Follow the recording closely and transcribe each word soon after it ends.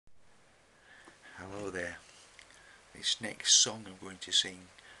This next song I'm going to sing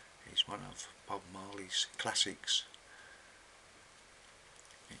is one of Bob Marley's classics.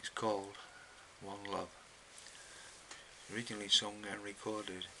 It's called One Love. Originally sung and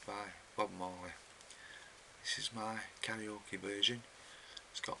recorded by Bob Marley. This is my karaoke version.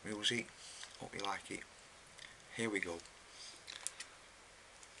 It's got music. Hope you like it. Here we go.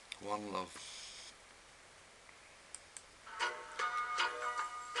 One Love.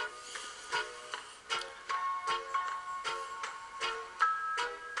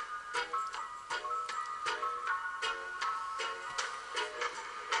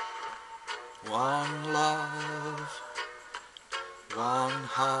 One love, one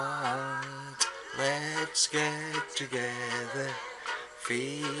heart, let's get together,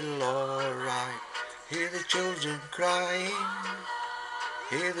 feel alright. Hear the children crying,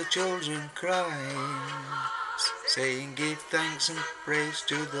 hear the children crying, saying give thanks and praise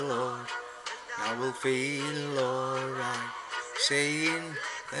to the Lord, now we'll feel alright. Saying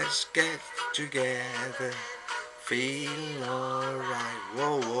let's get together, feel alright.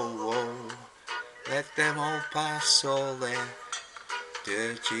 Whoa, whoa, whoa. Let them all pass all their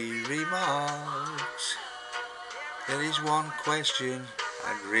dirty remarks. There is one question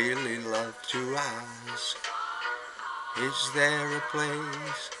I'd really love to ask. Is there a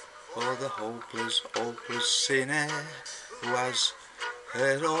place for the hopeless, hopeless sinner who has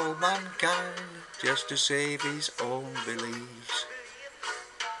hurt all mankind just to save his own beliefs?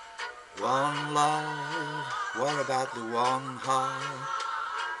 One love, what about the one heart?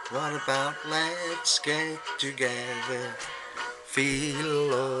 What about let's get together,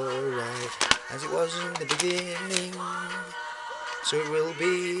 feel alright, as it was in the beginning, so it will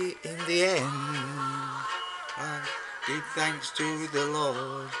be in the end. I give thanks to the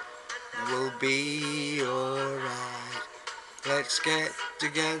Lord, it will be alright. Let's get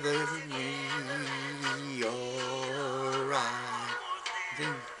together and be alright.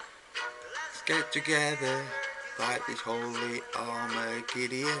 Let's get together, fight this holy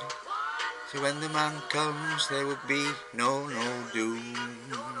Armageddon. So when the man comes, there will be no doom.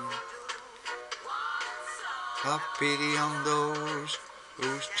 Have pity on those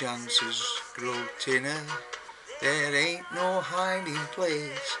whose chances grow thinner. There ain't no hiding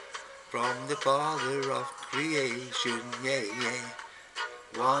place from the Father of creation, yeah, yeah.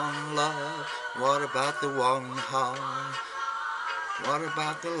 One love, what about the one heart? What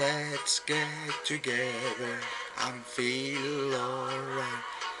about the let's get together and feel alright?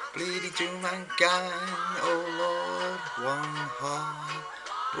 Bleeding to mankind, oh Lord, one heart.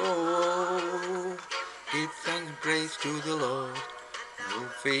 Whoa, give thanks and praise to the Lord, we'll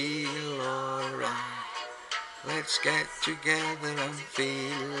feel alright. Let's get together and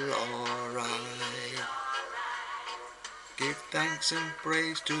feel alright. Give thanks and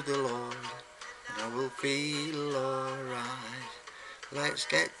praise to the Lord, and I will feel alright. Let's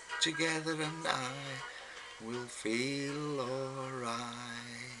get together and I will feel alright.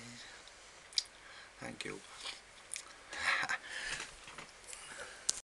 Thank you.